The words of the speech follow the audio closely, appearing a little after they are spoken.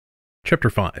Chapter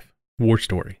 5, War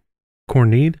Story. Core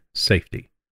need, safety.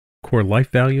 Core life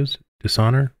values,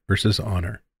 dishonor versus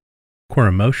honor. Core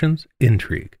emotions,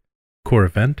 intrigue. Core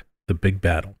event, the big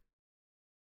battle.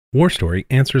 War Story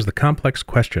answers the complex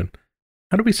question,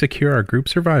 how do we secure our group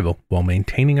survival while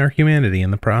maintaining our humanity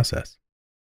in the process?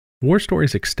 War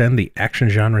stories extend the action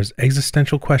genre's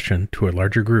existential question to a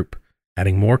larger group,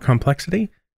 adding more complexity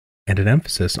and an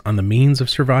emphasis on the means of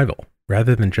survival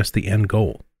rather than just the end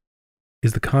goal.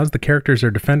 Is the cause the characters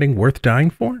are defending worth dying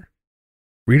for?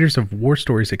 Readers of war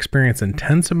stories experience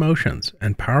intense emotions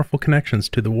and powerful connections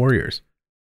to the warriors,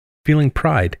 feeling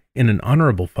pride in an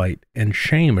honorable fight and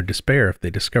shame or despair if they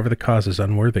discover the cause is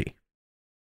unworthy.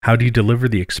 How do you deliver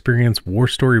the experience war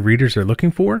story readers are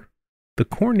looking for? The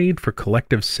core need for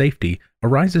collective safety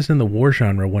arises in the war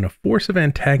genre when a force of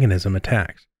antagonism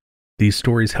attacks. These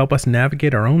stories help us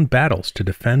navigate our own battles to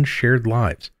defend shared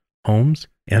lives, homes,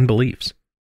 and beliefs.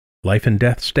 Life and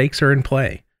death stakes are in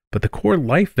play, but the core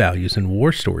life values in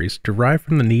war stories derive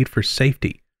from the need for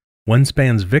safety. One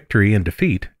spans victory and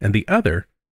defeat, and the other,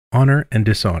 honor and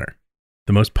dishonor.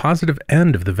 The most positive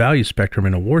end of the value spectrum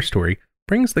in a war story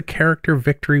brings the character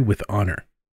victory with honor.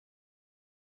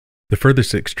 The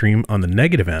furthest extreme on the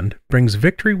negative end brings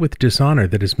victory with dishonor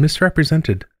that is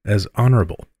misrepresented as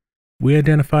honorable. We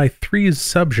identify three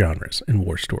subgenres in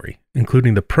war story,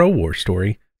 including the pro-war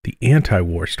story, the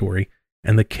anti-war story,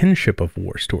 and the kinship of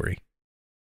war story.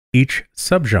 Each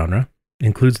subgenre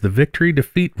includes the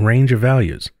victory-defeat range of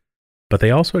values, but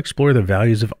they also explore the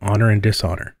values of honor and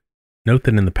dishonor. Note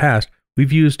that in the past,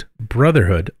 we've used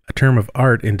brotherhood, a term of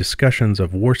art in discussions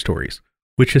of war stories,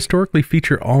 which historically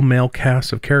feature all male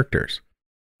casts of characters.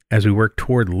 As we work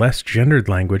toward less gendered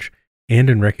language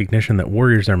and in recognition that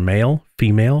warriors are male,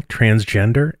 female,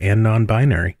 transgender, and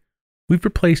non-binary, we've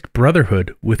replaced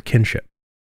brotherhood with kinship.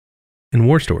 In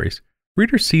war stories,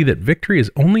 readers see that victory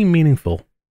is only meaningful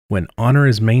when honor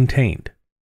is maintained.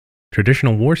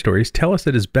 Traditional war stories tell us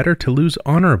it is better to lose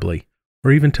honorably,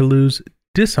 or even to lose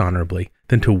dishonorably,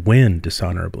 than to win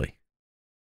dishonorably.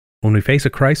 When we face a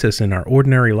crisis in our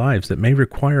ordinary lives that may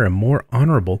require a more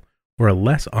honorable or a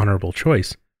less honorable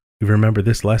choice, we remember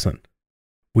this lesson.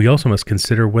 We also must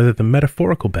consider whether the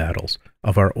metaphorical battles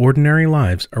of our ordinary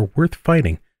lives are worth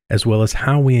fighting, as well as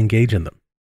how we engage in them.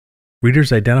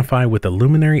 Readers identify with the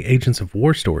luminary agents of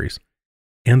war stories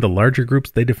and the larger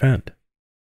groups they defend.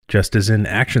 Just as in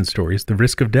action stories, the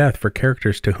risk of death for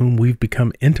characters to whom we've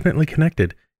become intimately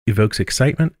connected evokes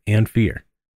excitement and fear.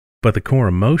 But the core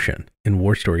emotion in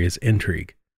war story is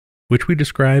intrigue, which we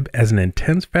describe as an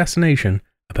intense fascination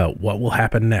about what will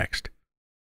happen next.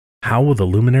 How will the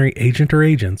luminary agent or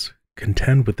agents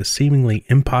contend with the seemingly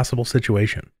impossible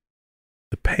situation?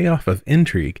 The payoff of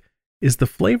intrigue is the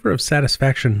flavor of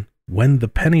satisfaction when the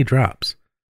penny drops,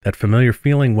 that familiar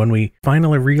feeling when we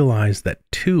finally realize that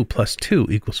 2 + 2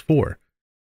 = 4.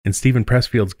 In Stephen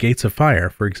Pressfield's Gates of Fire,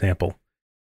 for example,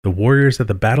 the warriors at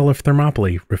the Battle of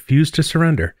Thermopylae refuse to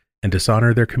surrender and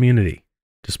dishonor their community.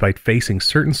 Despite facing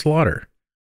certain slaughter,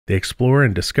 they explore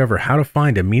and discover how to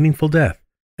find a meaningful death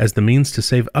as the means to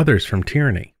save others from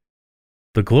tyranny.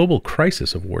 The global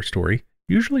crisis of war story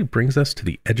usually brings us to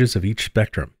the edges of each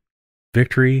spectrum: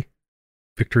 victory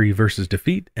versus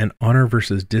defeat, and honor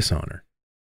versus dishonor.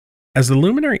 As the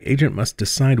luminary agent must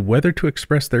decide whether to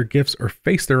express their gifts or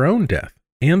face their own death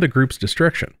and the group's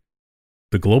destruction.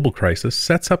 The global crisis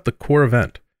sets up the core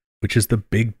event, which is the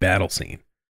big battle scene.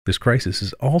 This crisis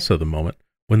is also the moment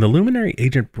when the luminary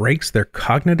agent breaks their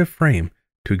cognitive frame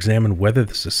to examine whether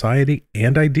the society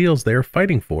and ideals they are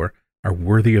fighting for are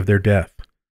worthy of their death.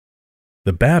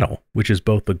 The battle, which is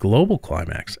both the global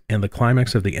climax and the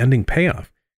climax of the ending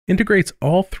payoff, integrates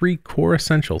all three core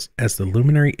essentials as the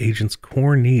luminary agent's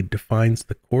core need defines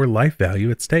the core life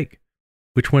value at stake,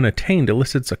 which when attained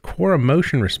elicits a core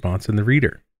emotion response in the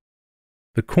reader.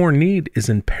 The core need is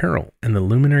in peril, and the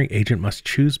luminary agent must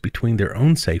choose between their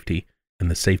own safety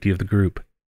and the safety of the group.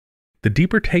 The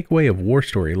deeper takeaway of war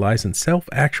story lies in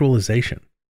self-actualization,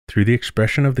 through the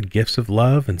expression of the gifts of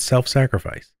love and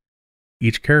self-sacrifice.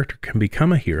 Each character can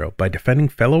become a hero by defending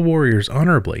fellow warriors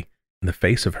honorably in the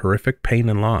face of horrific pain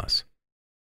and loss.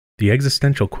 The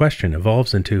existential question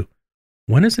evolves into,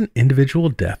 when is an individual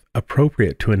death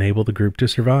appropriate to enable the group to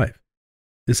survive?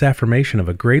 This affirmation of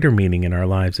a greater meaning in our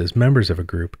lives as members of a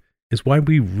group is why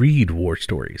we read war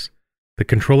stories. The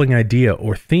controlling idea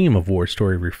or theme of war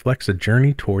story reflects a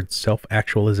journey towards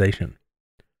self-actualization.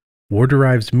 War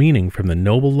derives meaning from the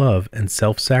noble love and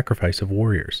self-sacrifice of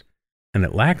warriors, and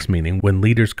it lacks meaning when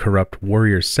leaders corrupt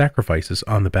warriors' sacrifices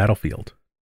on the battlefield.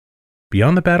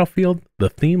 Beyond the battlefield, the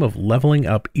theme of leveling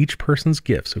up each person's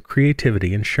gifts of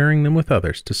creativity and sharing them with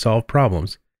others to solve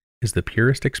problems is the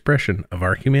purest expression of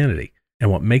our humanity and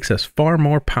what makes us far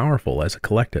more powerful as a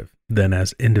collective than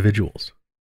as individuals.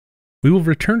 We will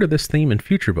return to this theme in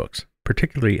future books,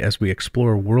 particularly as we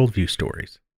explore worldview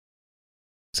stories.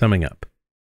 Summing up.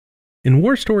 In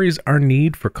war stories, our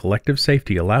need for collective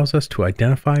safety allows us to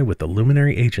identify with the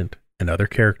luminary agent and other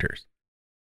characters,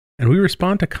 and we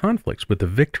respond to conflicts with the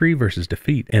victory versus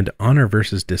defeat and honor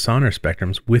versus dishonor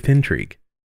spectrums with intrigue.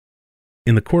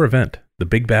 In the core event, the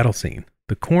big battle scene,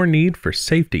 the core need for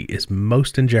safety is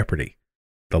most in jeopardy.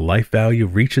 The life value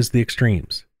reaches the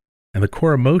extremes, and the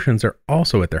core emotions are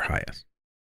also at their highest.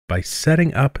 By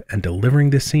setting up and delivering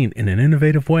this scene in an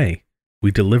innovative way,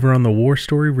 we deliver on the war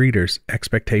story reader's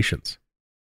expectations.